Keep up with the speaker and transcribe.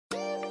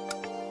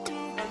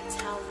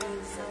MTown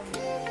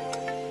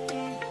music.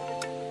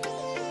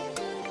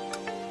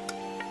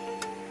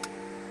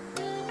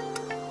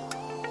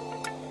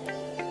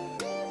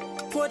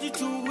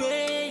 42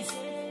 ways.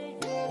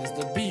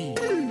 SDB.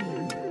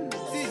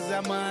 This is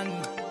a man.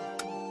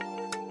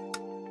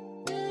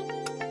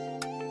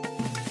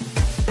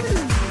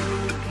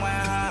 My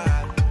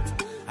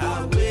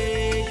heart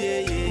away,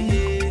 yeah, yeah,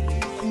 yeah.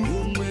 You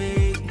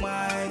make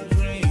my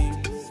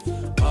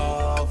dreams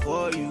all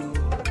for you.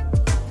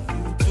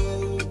 You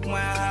took my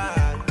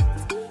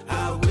heart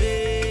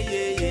away,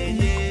 yeah, yeah,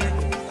 yeah.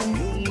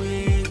 You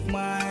make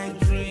my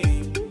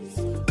dreams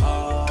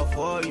all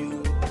for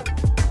you.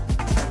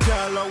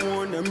 Girl, I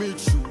wanna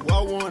meet you,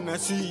 I wanna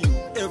see you.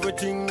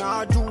 Everything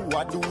I do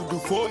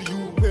for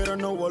you. Better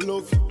know I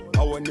love you,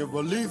 I will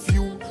never leave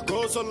you.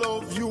 Cause I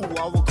love you,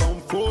 I will come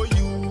for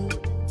you.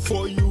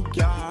 For you,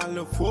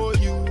 girl, for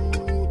you.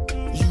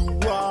 You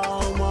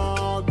are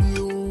my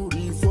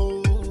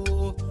beautiful.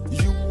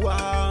 You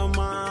are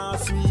my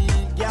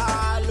sweet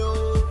girl.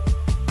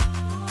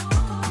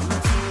 You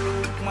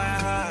took my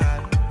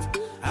heart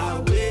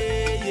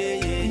away, yeah,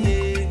 yeah,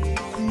 yeah.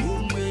 You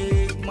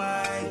make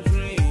my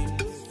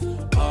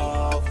dreams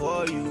all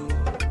for you.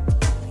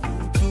 You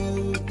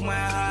took my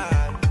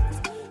heart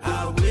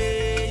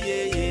away,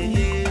 yeah, yeah,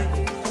 yeah.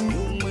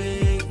 You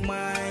make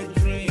my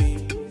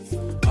dreams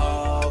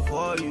all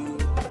for you.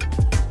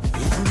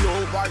 If you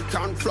love, I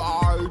can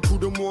fly to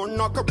the moon,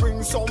 I can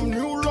bring some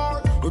new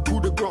light. To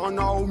the ground,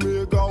 I'll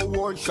make our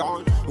world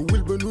shine.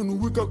 We'll be known,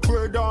 we can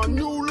create a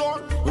new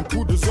light. And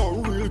to the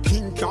sun, real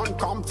king can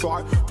come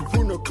try. To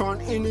put a can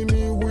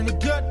enemy will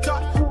get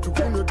tight. To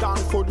put a down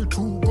for the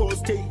two girls,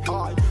 stay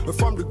high.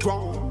 From the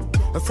ground,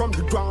 from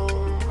the ground,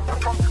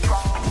 from the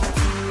ground.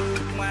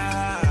 Took my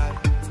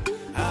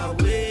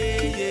heart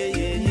away, yeah,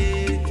 yeah,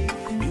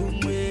 yeah. You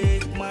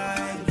make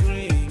my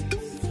dreams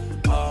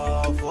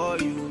all for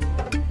you.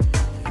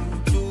 You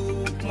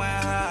took my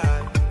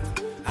heart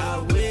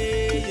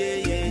away,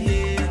 yeah, yeah,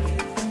 yeah.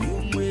 You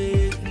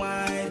make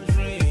my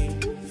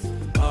dreams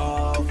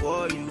all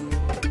for you.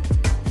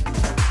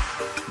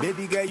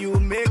 Baby girl, you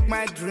make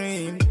my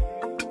dream.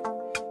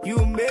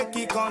 You make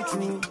it come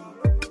true.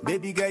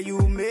 Baby girl, you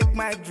make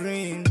my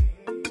dream.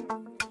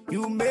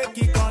 You make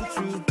it come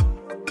true.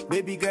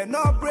 Baby girl,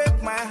 no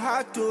break my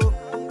heart, oh.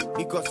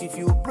 Because if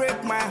you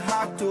break my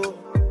heart, oh,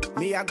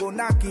 me I go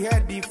knock your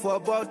head before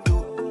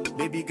bottle.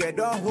 Baby girl,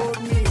 don't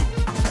hold me.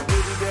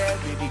 Baby girl,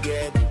 baby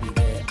girl, baby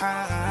girl,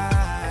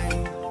 yeah,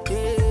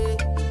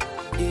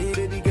 yeah.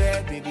 Baby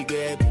girl, baby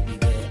girl, baby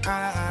girl,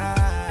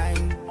 yeah,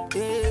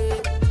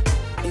 yeah.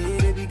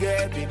 Baby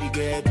girl, baby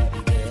girl,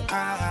 baby girl,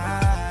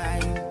 yeah,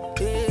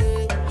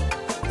 yeah.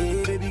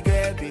 Baby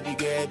girl, baby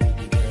girl,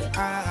 baby girl,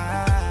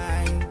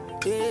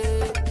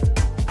 yeah.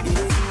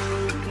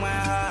 My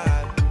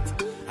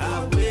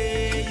heart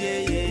away,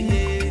 yeah, yeah,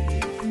 yeah.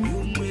 You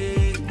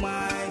make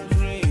my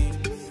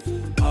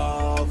dreams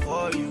all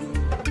for you.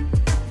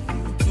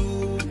 You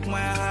took my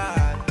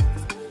heart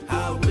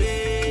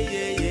away,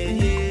 yeah, yeah,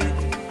 yeah.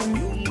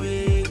 You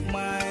make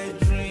my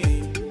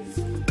dreams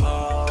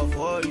all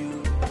for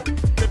you.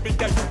 Baby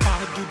girl, you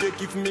bad, you dey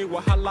give me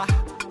wahala.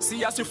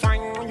 See as you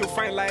fine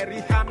like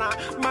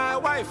Rihanna. My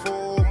wife,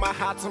 oh, my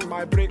heart,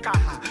 my breaker.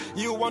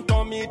 You want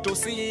on me to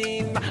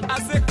sin. I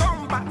say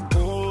come back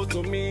home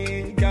to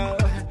me, girl.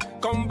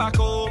 Come back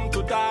home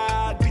to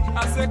daddy.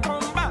 I say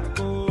come back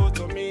home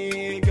to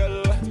me,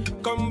 girl.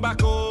 Come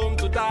back home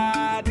to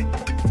daddy.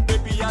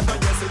 Baby, I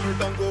don't say you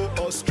don't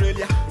go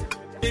Australia.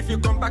 If you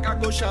come back, I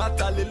go shout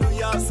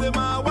hallelujah. Say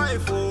my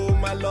wife, oh,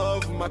 my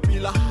love, my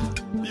pillar.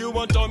 You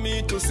want on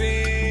me to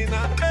sin.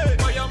 Hey.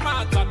 For your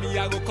matter, me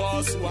I go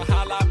cause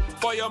wahala.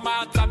 For your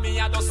matter, me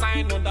I don't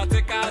sign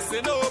undertaker.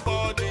 Say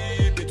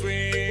nobody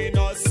between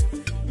us,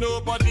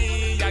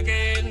 nobody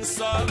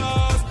against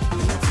us.